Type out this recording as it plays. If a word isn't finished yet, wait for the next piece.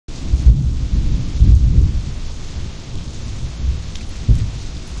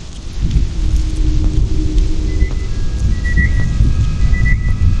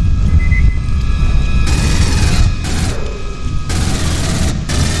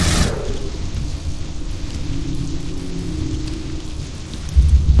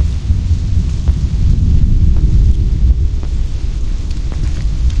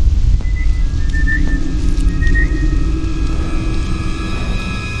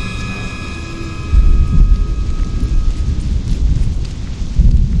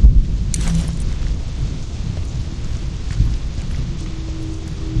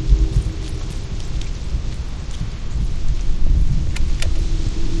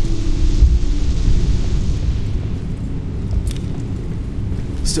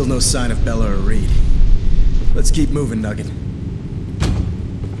Still no sign of Bella or Reed. Let's keep moving, Nugget.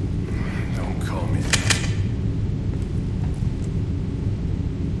 Don't call me.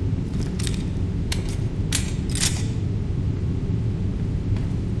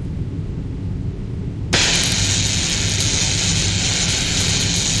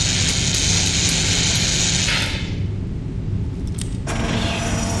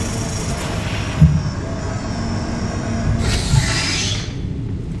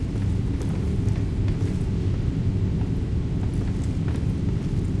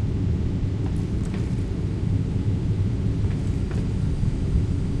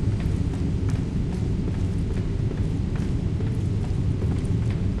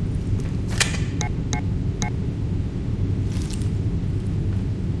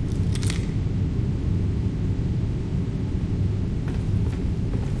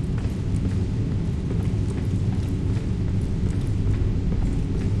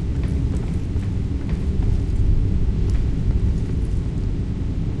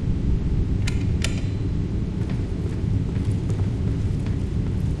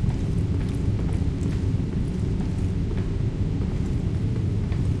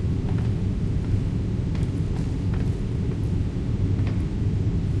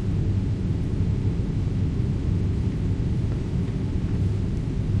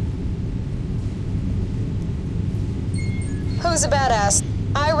 Who's a badass?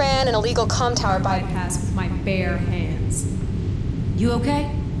 I ran an illegal comm tower bypass with my bare hands. You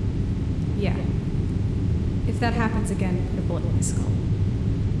okay? Yeah. If that happens again, put a bullet in my skull.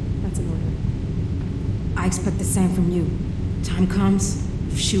 That's an order. I expect the same from you. Time comes,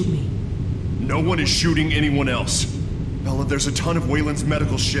 shoot me. No one is shooting anyone else. Bella, there's a ton of Wayland's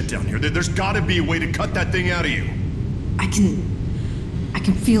medical shit down here. There's gotta be a way to cut that thing out of you. I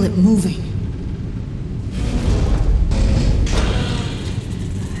can feel it moving.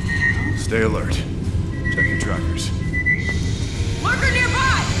 Stay alert. Check your trackers. Lurker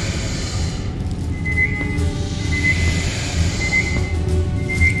nearby!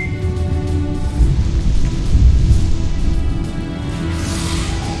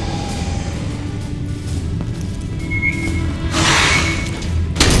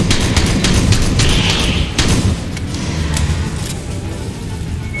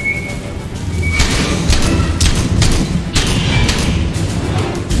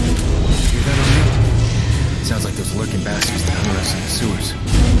 Sounds like those lurking bastards down with us in the sewers.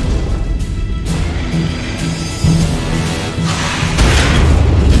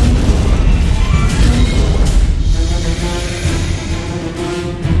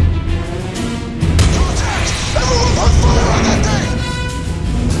 Everyone put fire on that thing!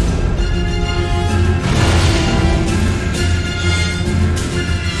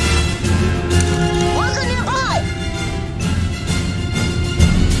 Lurker nearby!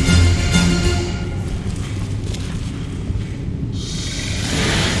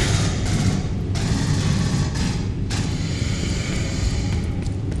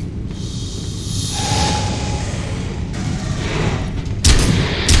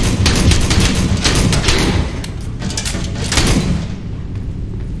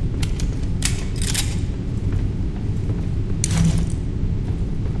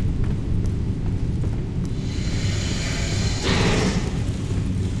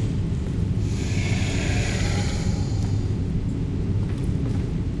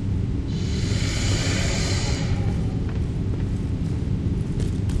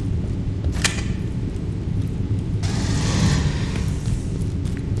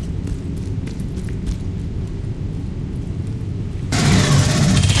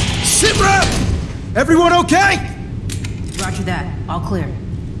 Sit rep! Everyone okay? Roger that. All clear.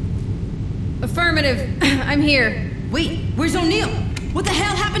 Affirmative. I'm here. Wait, where's O'Neill? What the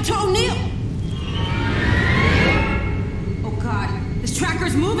hell happened to O'Neill? Oh god, this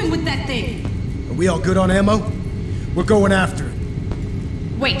tracker's moving with that thing. Are we all good on ammo? We're going after it.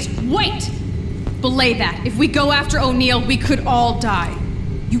 Wait! Belay that. If we go after O'Neill, we could all die.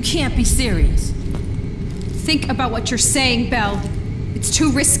 You can't be serious. Think about what you're saying, Belle. It's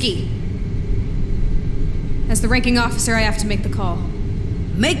too risky. As the ranking officer, I have to make the call.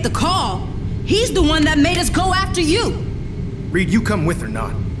 Make the call? He's the one that made us go after you! Reed, you come with or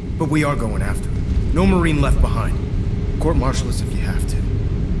not, but we are going after it. No Marine left behind. Court-martial us if you have to.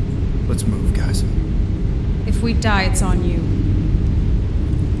 Let's move, guys. If we die, it's on you.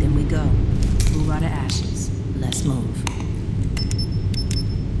 Then we go. Move out of ashes. Let's move.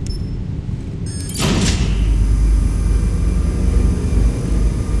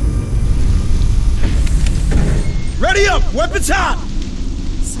 Ready up! Weapons hot!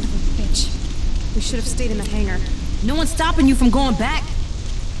 Son of a bitch. We should have stayed in the hangar. No one's stopping you from going back.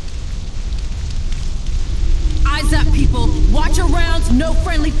 Watch your rounds, no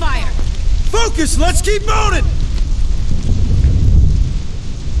friendly fire. Focus! Let's keep mounting!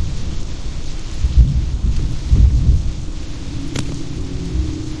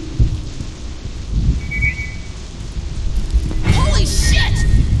 Holy shit!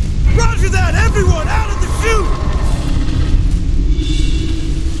 Roger that! Everyone out of the chute!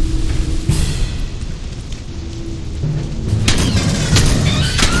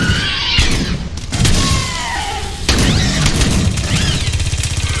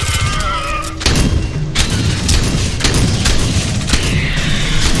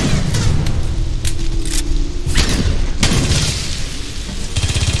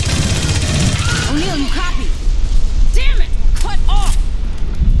 O'Neill, you copy? Damn it! Cut off!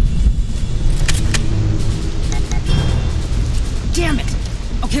 Damn it!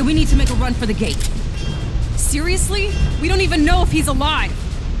 Okay, we need to make a run for the gate. Seriously? We don't even know if he's alive.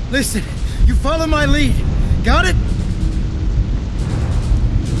 Listen, you follow my lead. Got it?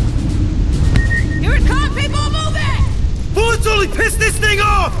 Here it comes, people! Move it! Bullets only piss this thing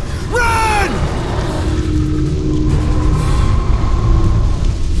off! Run!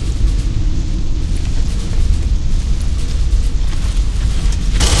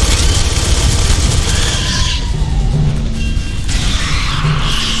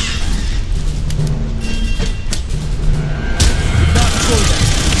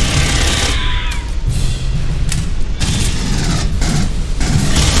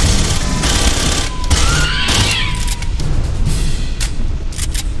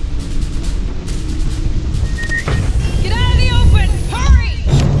 Get out of the open! Hurry!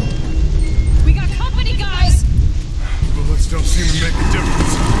 We got company, guys! Bullets don't seem to make a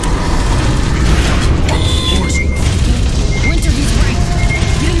difference. Winter, he's right.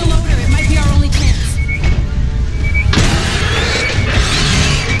 Get in the loader, it might be our only chance.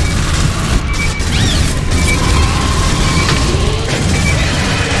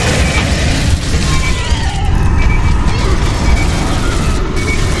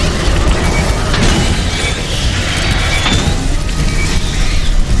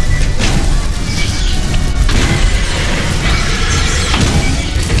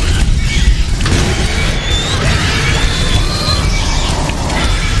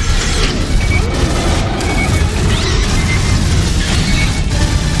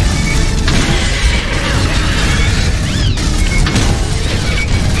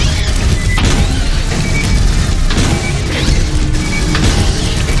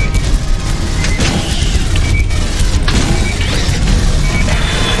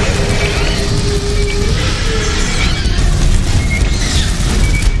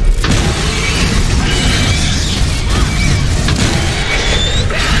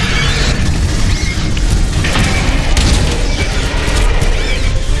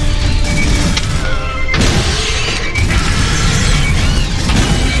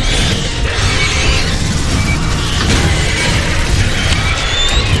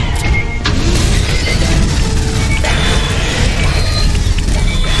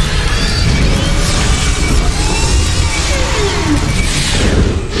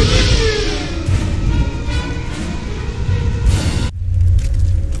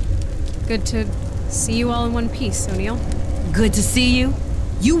 Good to see you all in one piece, O'Neill. Good to see you.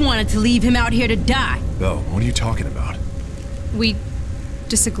 You wanted to leave him out here to die. Belle, what are you talking about? We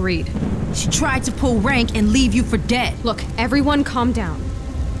disagreed. She tried to pull rank and leave you for dead. Look, everyone calm down.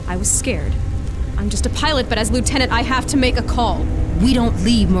 I was scared. I'm just a pilot, but as lieutenant, I have to make a call. We don't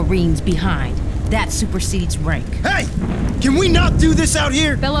leave Marines behind. That supersedes rank. Hey! Can we not do this out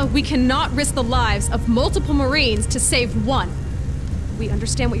here? Bella, we cannot risk the lives of multiple Marines to save one. We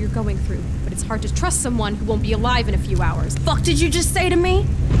understand what you're going through, but it's hard to trust someone who won't be alive in a few hours. Fuck did you just say to me?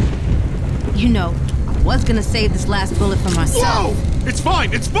 You know, I was gonna save this last bullet for myself. Whoa! It's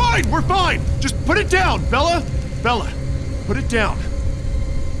fine! It's fine! We're fine! Just put it down, Bella! Bella, put it down.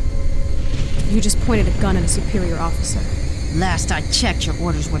 You just pointed a gun at a superior officer. Last I checked, your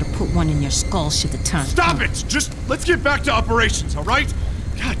orders were to put one in your skull should the time. Stop it! Just let's get back to operations, all right?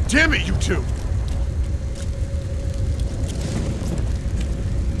 God damn it, you two!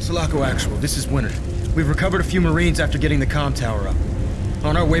 Sulaco Actual, this is Winter. We've recovered a few Marines after getting the comm tower up.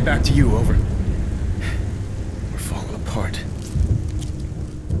 On our way back to you, over. We're falling apart.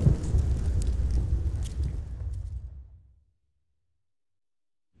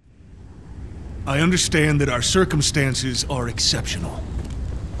 I understand that our circumstances are exceptional.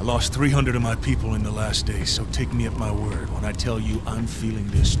 I lost 300 of my people in the last days, so take me at my word when I tell you I'm feeling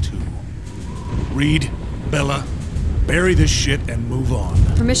this too. Reed, Bella, bury this shit and move on.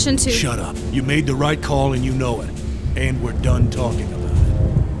 Permission to... Shut up. You made the right call and you know it. And we're done talking about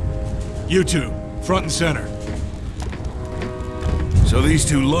it. You two, front and center. So these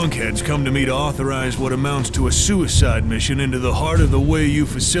two lunkheads come to me to authorize what amounts to a suicide mission into the heart of the Wayu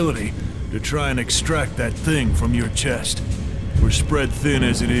facility to try and extract that thing from your chest. We're spread thin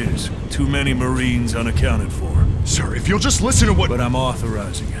as it is. Too many Marines unaccounted for. Sir, if you'll just listen to what— But I'm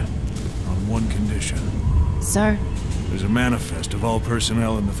authorizing it. On one condition. Sir? There's a manifest of all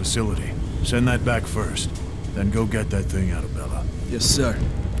personnel in the facility. Send that back first. Then go get that thing out of Bella. Yes, sir.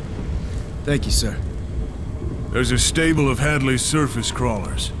 Thank you, sir. There's a stable of Hadley's surface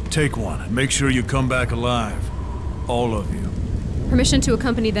crawlers. Take one and make sure you come back alive. All of you. Permission to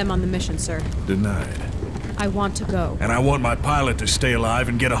accompany them on the mission, sir. Denied. I want to go. And I want my pilot to stay alive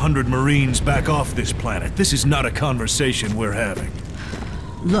and get 100 Marines back off this planet. This is not a conversation we're having.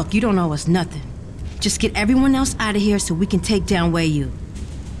 Look, you don't owe us nothing. Just get everyone else out of here so we can take down Wayu.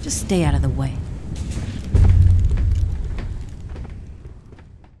 Just stay out of the way.